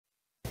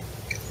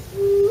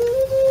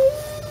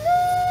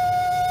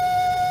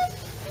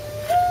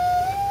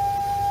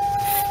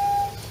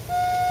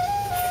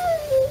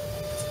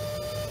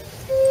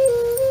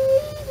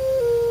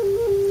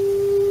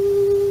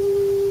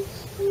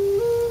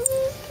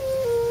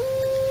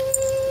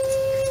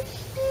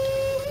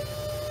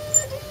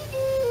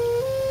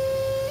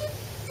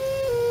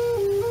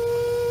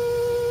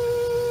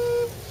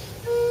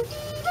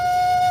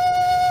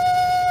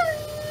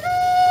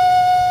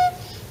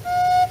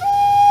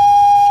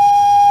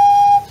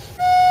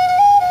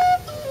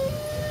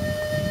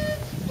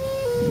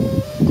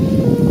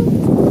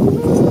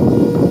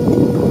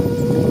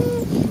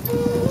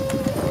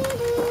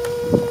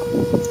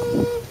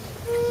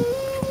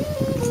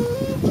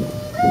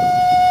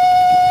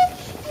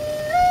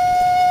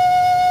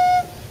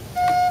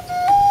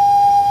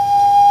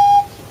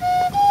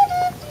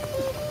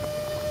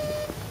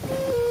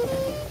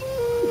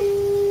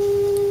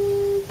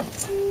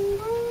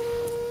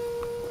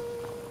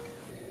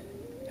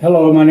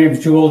Hello, my name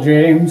is Jewell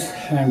James.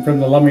 I'm from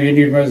the Lummi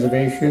Indian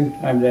Reservation.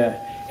 I'm the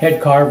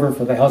head carver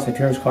for the House of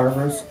Tears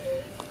Carvers.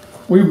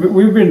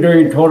 We've been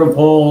doing Totem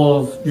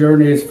Pole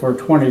Journeys for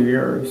 20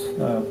 years.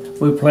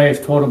 We place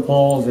totem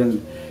poles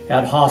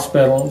at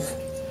hospitals,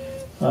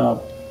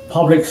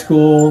 public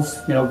schools,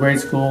 grade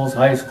schools,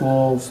 high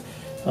schools,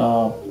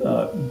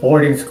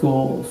 boarding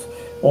schools,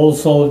 old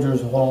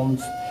soldiers'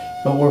 homes.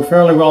 But we're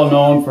fairly well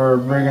known for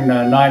bringing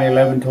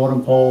 9/11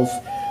 totem poles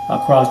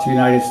across the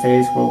United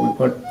States, where we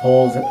put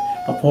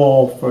a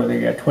pole for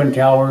the Twin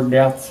Tower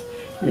deaths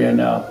in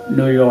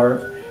New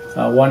York,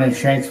 one in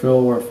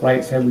Shanksville where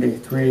Flight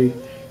 73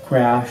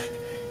 crashed,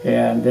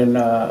 and then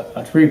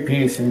a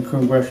three-piece in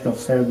Congressional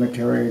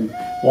Cemetery in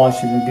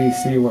Washington,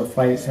 D.C. where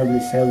Flight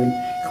 77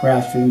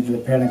 crashed into the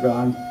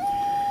Pentagon.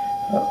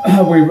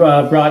 We've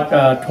brought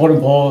totem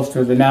poles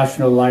to the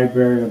National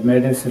Library of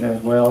Medicine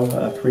as well,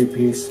 a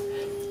three-piece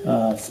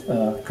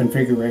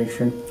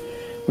configuration.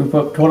 We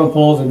put totem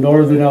poles in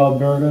northern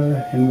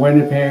Alberta, in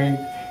Winnipeg,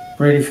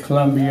 British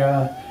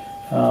Columbia,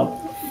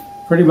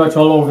 pretty much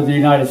all over the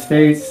United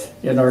States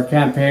in our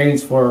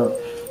campaigns for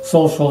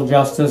social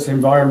justice,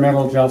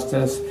 environmental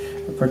justice,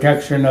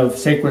 protection of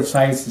sacred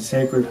sites and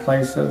sacred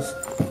places.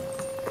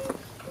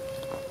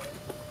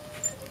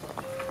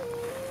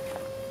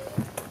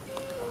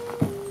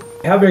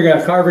 Having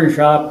a carving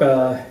shop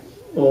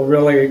will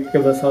really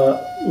give us a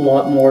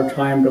lot more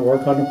time to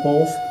work on the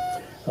poles.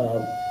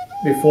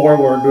 Before,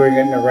 we're doing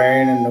it in the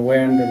rain and the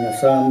wind and the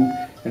sun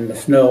and the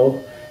snow,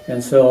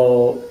 and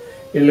so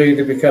it'll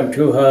either become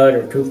too hot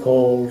or too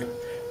cold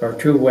or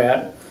too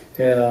wet.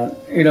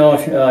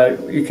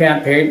 You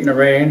can't paint in the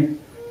rain,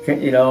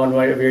 and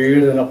if you're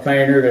using a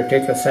planer to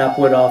take the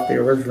sapwood off the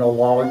original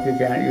log, you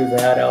can't use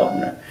that out in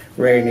the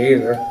rain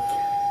either.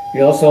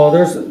 So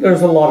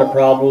there's a lot of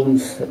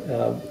problems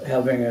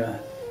having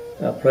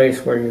a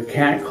place where you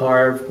can't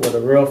carve with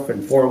a roof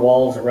and four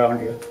walls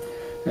around you.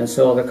 And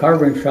so the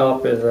carving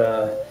shop is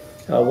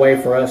a way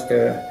for us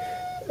to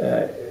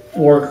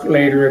work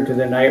later into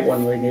the night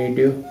when we need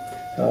to.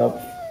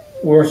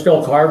 We're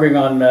still carving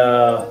on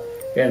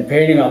and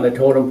painting on the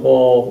totem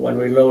pole when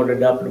we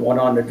loaded up and went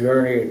on the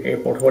journey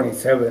April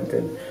 27th,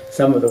 and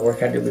some of the work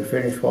had to be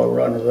finished while we're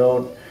on the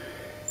road.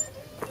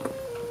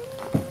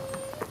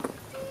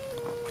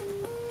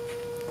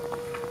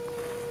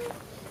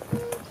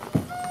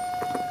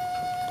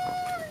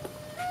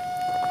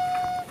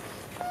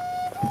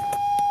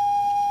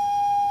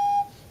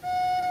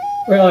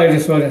 Well, I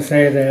just want to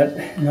say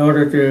that in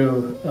order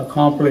to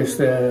accomplish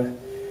the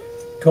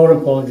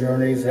Totem Pole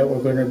Journeys that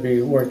we're going to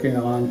be working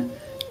on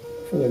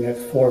for the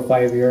next 4 or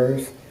 5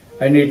 years,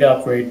 I need to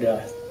upgrade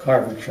the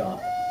carving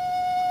shop.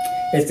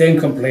 It's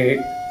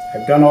incomplete.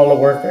 I've done all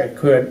the work I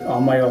could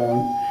on my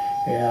own,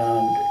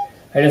 and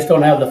I just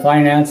don't have the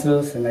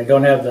finances, and I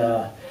don't have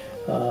the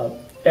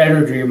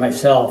energy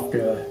myself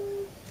to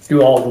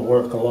do all the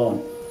work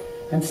alone.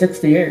 I'm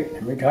 68,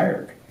 I'm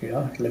retired,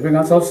 living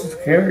on Social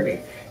Security.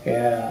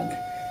 And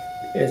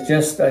it's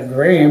just a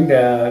dream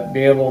to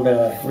be able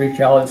to reach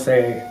out and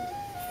say,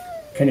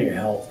 can you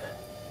help?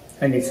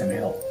 I need some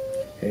help.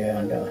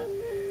 And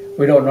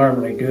we don't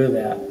normally do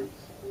that.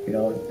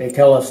 They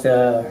tell us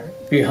to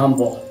be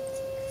humble,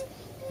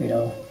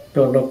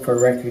 don't look for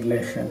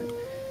recognition.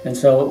 And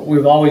so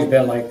we've always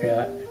been like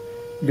that,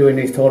 doing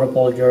these Totem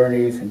Pole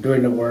Journeys and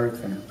doing the work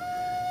and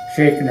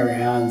shaking their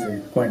hands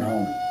and going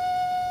home,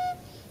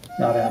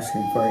 not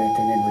asking for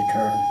anything in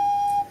return.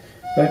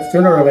 But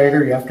sooner or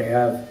later, you have to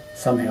have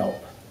some help.